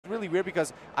really weird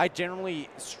because I generally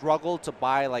struggle to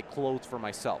buy like clothes for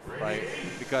myself, right?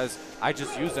 Because I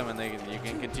just use them and you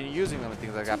can continue using them and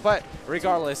things like that. But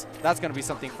regardless, that's going to be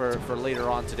something for later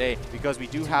on today because we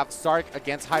do have Stark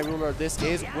against Hyruler. This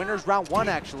is winners round 1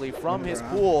 actually from his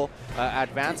pool,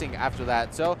 advancing after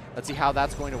that. So let's see how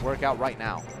that's going to work out right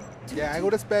now. Yeah, I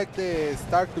would expect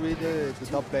Stark to be the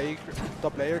top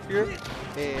player here.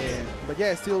 But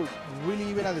yeah, still really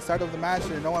even at the start of the match,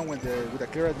 no one with a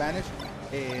clear advantage.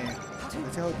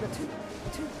 Let's see how it goes.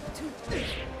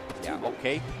 Yeah,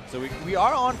 okay. So we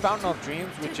are on Fountain of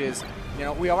Dreams, which is, you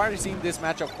know, we have already seen this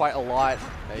matchup quite a lot,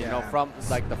 you know, from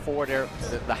like the forward air,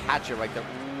 the hatchet right there.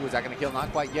 Ooh, is that going to kill?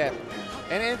 Not quite yet.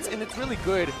 And it's really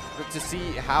good to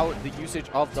see how the usage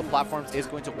of the platforms is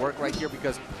going to work right here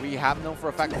because we have known for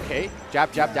a fact, okay,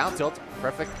 jab, jab, down tilt,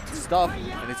 perfect stuff.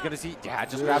 And it's going to see, yeah,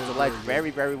 just grabs the ledge.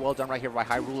 Very, very well done right here by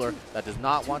Hyruler. That does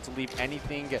not want to leave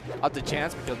anything up to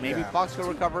chance because maybe Fox could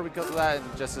recover because of that.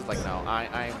 And just is like, no,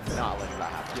 I'm not letting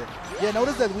that happen. Yeah,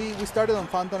 notice that we started on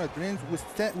Fountain of Dreams,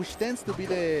 which tends to be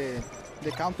the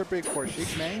counter pick for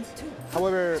Sheik mains.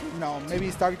 However, you know,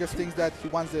 maybe Stark just thinks that he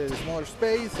wants the smaller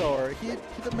space, or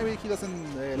maybe he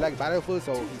doesn't like Battlefield,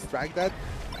 so he strike that.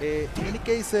 In any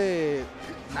case,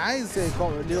 nice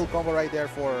little combo right there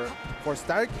for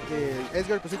Stark.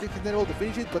 Edgar position is able to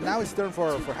finish it, but now it's turn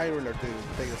for Hyruler to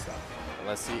take the stop.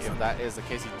 Let's see if that is the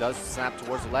case. He does snap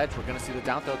towards the ledge. We're going to see the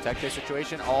down throw tech chase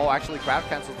situation. Oh, actually crowd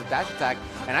cancels the dash attack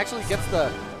and actually gets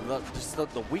the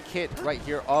weak hit right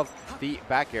here of the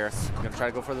back air. Going to try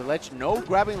to go for the ledge. No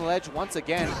grabbing the ledge once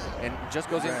again and just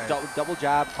goes in double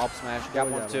jab, up smash, jab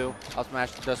 1-2, up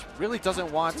smash. Just really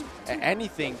doesn't want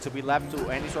anything to be left to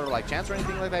any sort of like chance or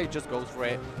anything like that. He just goes for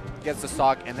it, gets the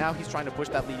stock, and now he's trying to push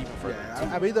that lead even further.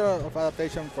 Yeah, a bit of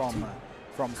adaptation from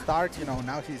Stark, you know,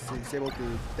 now he's able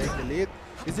to take the lead.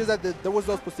 It's just that there was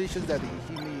those positions that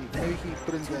maybe he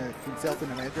put himself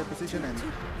in an edger position and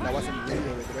that wasn't really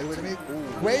the right way to meet.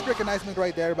 Great recognition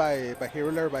right there by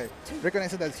Hyruler, by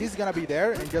recognizing that he's gonna be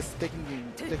there and just taking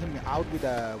him out with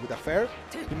a fair.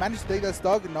 He managed to take that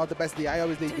stock, not the best DI.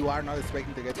 Obviously, you are not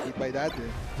expecting to get hit by that.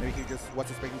 Maybe he just was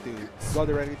expecting to go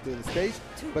directly to the stage.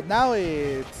 But now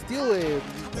still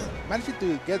managing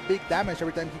to get big damage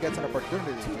every time he gets an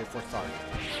opportunity for Stark.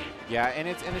 Yeah, and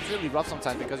it's really rough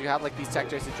sometimes because you have like these tech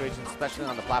chase situations, especially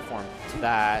on the platform,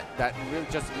 that really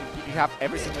just you have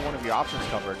every single one of your options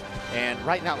covered. And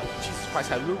right now, Jesus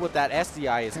Christ, Hyruler with that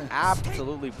SDI is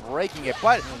absolutely breaking it.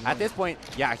 But at this point,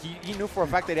 yeah, he knew for a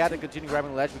fact that he had to continue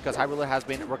grabbing the ledge because Hyruler has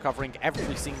been recovering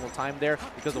every single time there.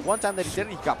 Because the one time that he did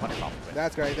it, he got punished off of it.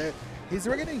 That's right. He's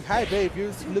getting high bay. If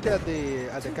you look at the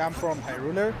cam from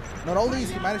Hyruler, not only is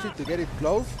he managing to get it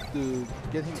close, to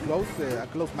get him close, a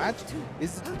close match,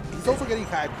 he's also getting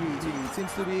hype. He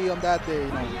seems to be on that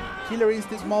killer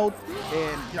instinct mode,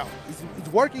 and you know it's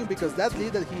working because that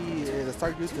lead that the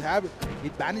Stark used to have,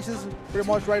 it vanishes pretty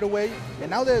much right away,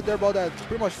 and now they're both at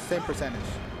pretty much the same percentage.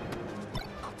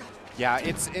 Yeah,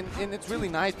 it's really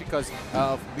nice because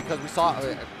we saw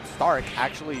Stark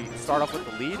actually start off with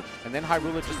the lead, and then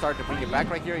Hyruler just started to bring it back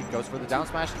right here. He goes for the down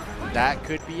smash. That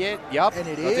could be it. Yup. And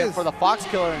it is for the Fox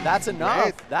Killer, and that's enough.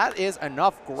 Great. That is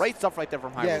enough. Great stuff right there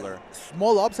from Hyruler. Yeah,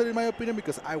 small upset in my opinion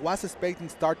because I was expecting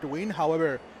Stark to win.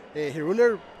 However,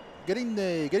 Hyruler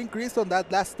getting creased on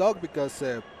that last stock because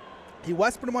he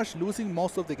was pretty much losing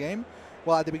most of the game.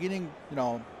 Well, at the beginning, you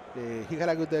know, he had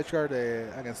a good edge guard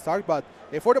against Stark, but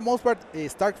for the most part,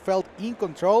 Stark felt in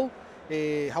control.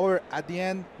 However, at the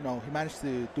end, you know, he managed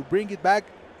to bring it back,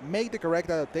 make the correct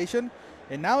adaptation,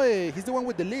 and now he's the one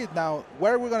with the lead. Now,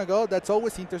 where are we gonna go? That's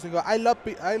always interesting. I love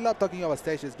talking about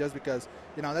stages just because,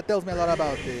 you know, that tells me a lot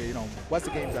about you know, what's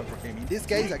the game plan for him. In this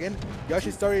case, again,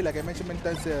 Yoshi's story, like I mentioned many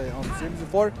times on streams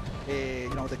before,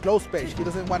 you know, the close page. He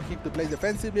doesn't want him to play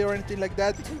defensively or anything like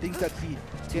that. He thinks that he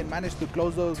can manage to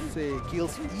close those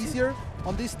kills easier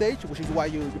on this stage, which is why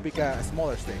you pick a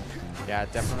smaller stage. Yeah,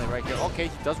 definitely right here. Okay,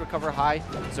 he does recover high.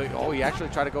 So, he actually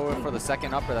tried to go in for the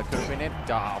second upper. That could have been it.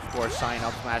 Of course, shine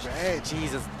up smash. Hey,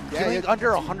 Jesus. Yeah, killing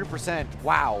under 100%.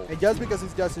 Wow. And just because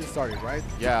it's just started, right?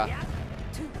 Yeah.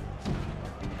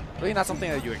 Really not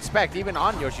something that you expect, even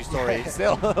on Yoshi's story.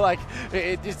 Still, like,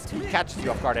 it just catches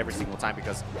you off guard every single time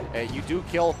because you do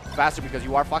kill faster because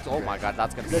you are Fox. Oh my God,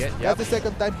 that's gonna be it. That's the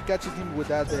second time he catches him with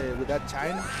that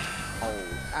chime. Oh.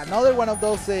 Another one of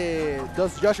those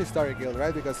Yoshi's story killed,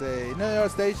 right? Because in another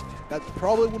stage that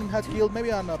probably wouldn't have killed,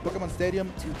 maybe on a Pokemon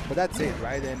Stadium, but that's it,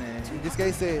 right? And in this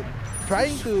case,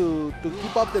 trying to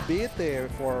keep up the beat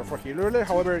for Hyruler.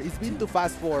 However, it's been too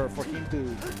fast for him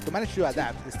to manage to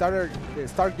adapt. Start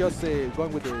just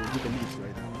going with the leash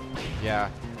right now. Yeah,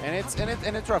 and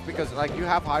it's rough because like you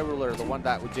have Hyruler, the one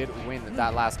that did win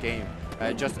that last game.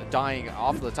 just dying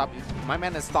off the top. My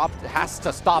man has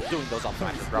to stop doing those up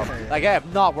smashes, bro. Like, I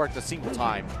have not worked a single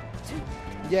time.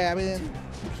 Yeah, I mean,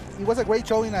 it was a great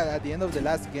showing at the end of the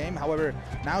last game. However,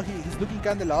 now he's looking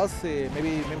kind of lost.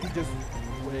 Maybe he's just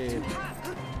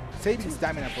saving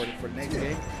stamina for the next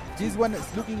game. This one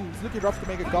is looking rough to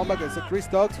make a comeback. It's a Chris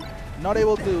Dog, not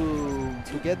able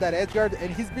to get that edge guard,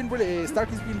 and he's been really Stark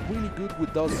has been really good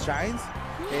with those shines.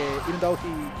 Even though he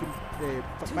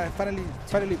finally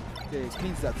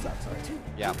cleans that stuff. Sorry.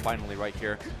 Yeah, finally right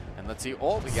here. And let's see.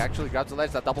 Oh, he actually grabs the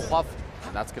ledge, that double puff.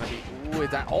 And that's going to be... Ooh,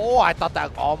 oh, I thought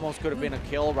that almost could have been a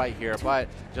kill right here. But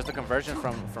just a conversion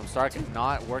from Stark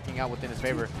not working out within his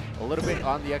favor. A little bit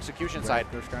on the execution side.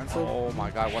 Oh my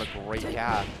god, what a great...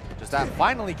 Yeah. Just that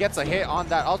finally gets a hit on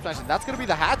that out smash. And that's going to be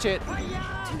the hatchet.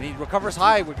 And he recovers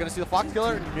high. We're going to see the Fox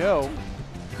Killer? No.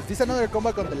 Is this another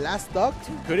comeback on the last stock?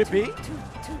 Could it be?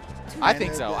 I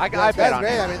think so. I bet on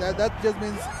it. I mean, that just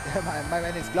means my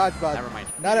man is clutch, but never mind.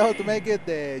 Not able to make it.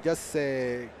 They just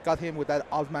got him with that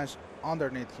out smash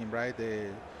underneath him, right?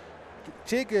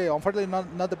 Sheik, unfortunately,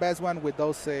 not the best one with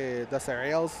those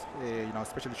aerials. You know,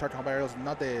 especially short combo aerials,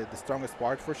 not the strongest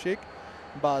part for Sheik.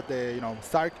 But you know,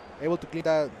 Stark able to clean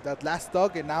that last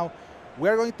stock, and now we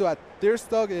are going to a third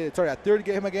stock. Sorry, a third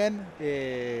game again.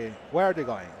 Where are they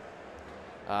going?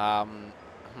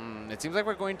 It seems like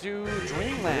we're going to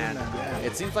Dreamland.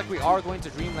 It seems like we are going to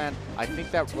Dreamland. I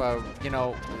think that, you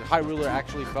know, Hyruler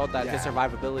actually felt that his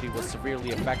survivability was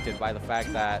severely affected by the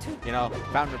fact that, you know,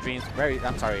 Fountain of Dreams,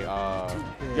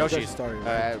 Yoshi's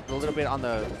a little bit on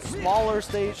the smaller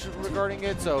stage regarding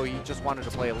it, so he just wanted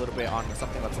to play a little bit on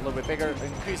something that's a little bit bigger,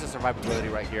 increase his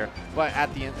survivability right here. But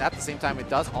at the same time, it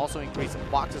does also increase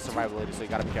Fox's survivability, so you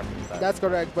got to be careful with that. That's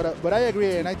correct, but I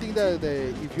agree, and I think that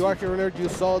if you are Hyruler, you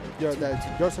saw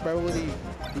that your survivability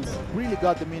really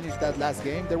got diminished that last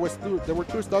game. There were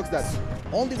two stocks that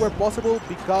only were possible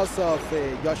because of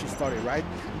Yoshi's story, right?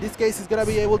 In this case, he's gonna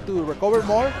be able to recover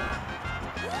more.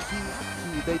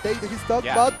 They take his stock,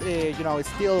 but you know, it's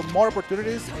still more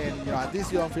opportunities, and you know, at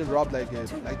least you don't feel robbed like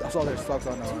those other stocks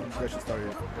on Yoshi's story.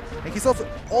 And he's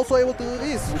also able to do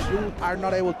this, which you are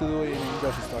not able to do in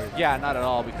Yoshi's story. Yeah, not at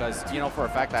all, because you know for a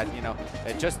fact that you know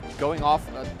just going off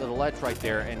the ledge right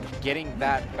there and getting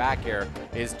that back air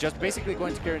is just basically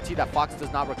going to guarantee that Fox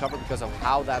does not recover because of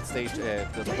how that stage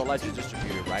the ledge is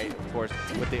distributed, right? Of course,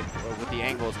 with the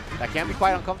angles that can be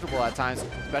quite uncomfortable at times,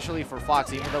 especially for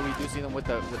Fox, even though we do see them with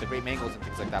the great angles and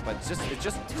things like that, but it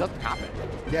just doesn't happen.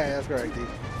 Yeah, that's correct.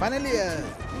 Finally,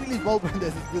 really small,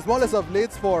 the smallest of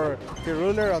leads for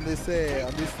Hyruler on this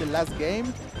last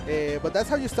game, but that's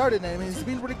how you started. I mean, it's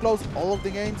been really close all of the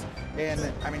games, and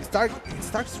I mean, Stark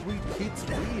hits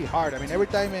really hard. I mean, every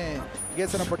time he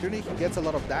gets an opportunity, he gets a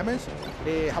lot of damage.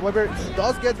 However, he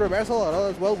does get reversal a lot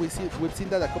as well. We've seen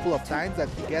that a couple of times that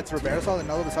he gets reversal,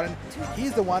 and all of a sudden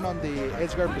he's the one on the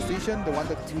edge guard position, the one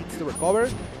that needs to recover.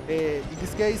 In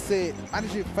this case,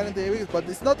 managed to find the areas, but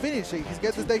it's not finished. He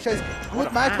gets the stage size.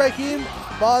 Good match by him,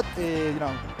 but you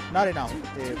know, not enough.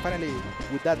 Finally,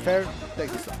 with that fair,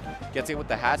 takes this one. Gets in with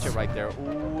the hatchet right there.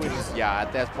 Ooh, yeah,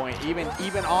 at that point,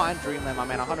 even on Dreamland, my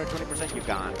man, 120% you've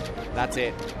gone. That's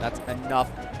it. That's enough.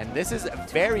 And this is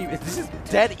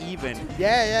dead even.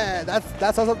 Yeah,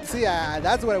 that's awesome to see.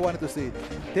 That's what I wanted to see.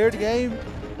 Third game.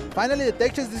 Finally, the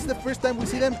tech chase. This is the first time we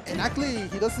see them, and actually,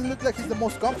 he doesn't look like he's the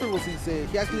most comfortable since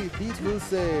he actually did lose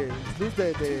the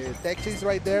tech chase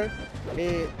right there.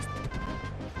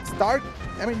 Stark,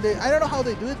 I mean, I don't know how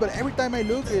they do it, but every time I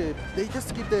look, they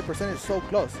just keep the percentage so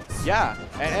close. Yeah,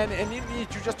 and you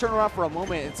just turn around for a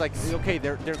moment, it's like, okay,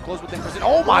 they're close within percent.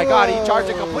 Oh my god, he charged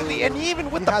it completely, and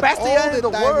even with the best AI in the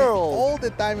world. All the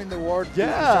time in the world.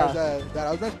 Yeah.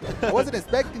 I wasn't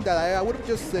expecting that. I would have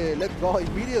just let go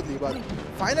immediately, but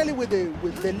finally with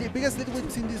the biggest lead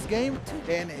we've seen this game,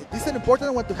 and this is an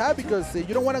important one to have because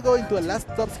you don't want to go into a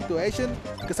last stop situation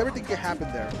because everything can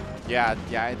happen there. Yeah,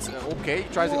 it's okay. He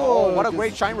tries it. Oh, what a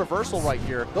great shine reversal right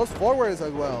here. Those forwards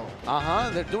as well.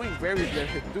 They're doing very,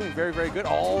 very good.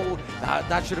 Oh,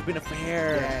 that should have been a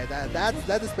fair. Yeah, that's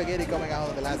the spaghetti coming out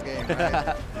of the last game,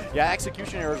 right? Yeah,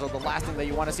 execution errors are the last thing that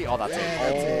you want to see. Oh, that's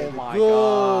it. Oh my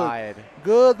god.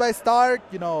 Good by Stark.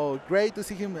 You know, great to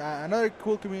see him. Another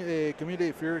cool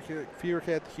community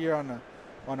figurehead here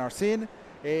on our scene.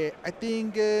 I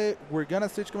think we're gonna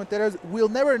switch commentators. We'll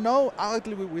never know.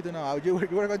 Actually, we don't know. You were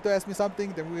going to ask me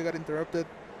something, then we got interrupted,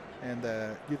 and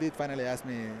you did finally ask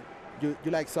me. You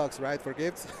like socks, right, for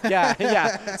gifts?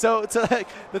 Yeah. So like,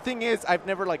 the thing is, I've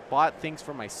never like bought things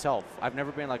for myself. I've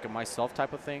never been like a myself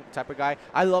type of guy.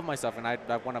 I love myself, and I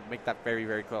want to make that very,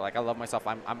 very clear. Like I love myself.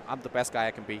 I'm the best guy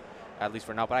I can be. at least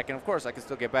for now. But I can, of course, I can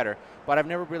still get better. But I've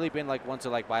never really been like one to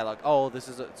like buy like, oh, this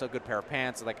is it's a good pair of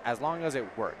pants. Like as long as it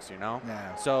works, you know.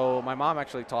 Yeah. So my mom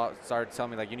actually started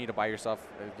telling me like you need to buy yourself,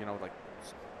 you know, like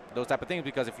those type of things,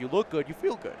 because if you look good, you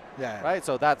feel good. Yeah. Right.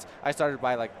 So that's I started to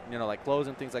buy like, you know, like clothes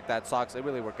and things like that, socks. They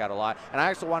really work out a lot. And I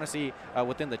also want to see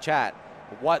within the chat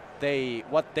what they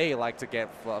like to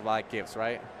get for like gifts,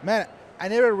 right? Man, I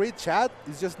never read chat.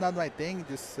 It's just not my thing.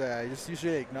 Just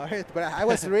usually ignore it. But I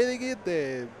was reading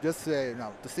it just you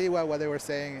know, to see what they were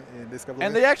saying in this couple.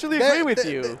 And they actually agree with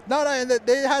you. No, and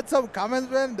they had some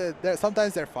comments, man.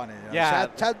 Sometimes they're funny. You know? Yeah.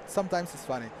 Chat sometimes is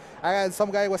funny.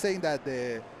 Some guy was saying that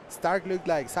Stark looked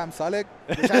like Sam Sulek,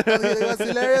 which I thought it was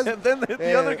hilarious. And then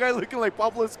the other guy looking like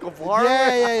Pablo Escobar.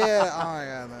 Yeah.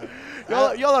 Oh my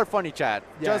God. Y'all are funny, chat.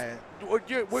 Yeah,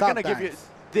 Just we're gonna give you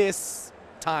this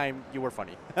time. You were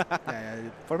funny. Yeah.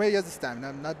 For me, just this time.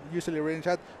 I'm not usually reading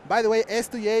chat. By the way,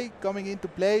 S2A coming into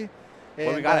play.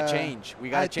 Well, we gotta change. We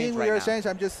gotta change right now. I think we gotta change.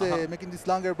 I'm just making this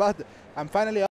longer, but I'm finally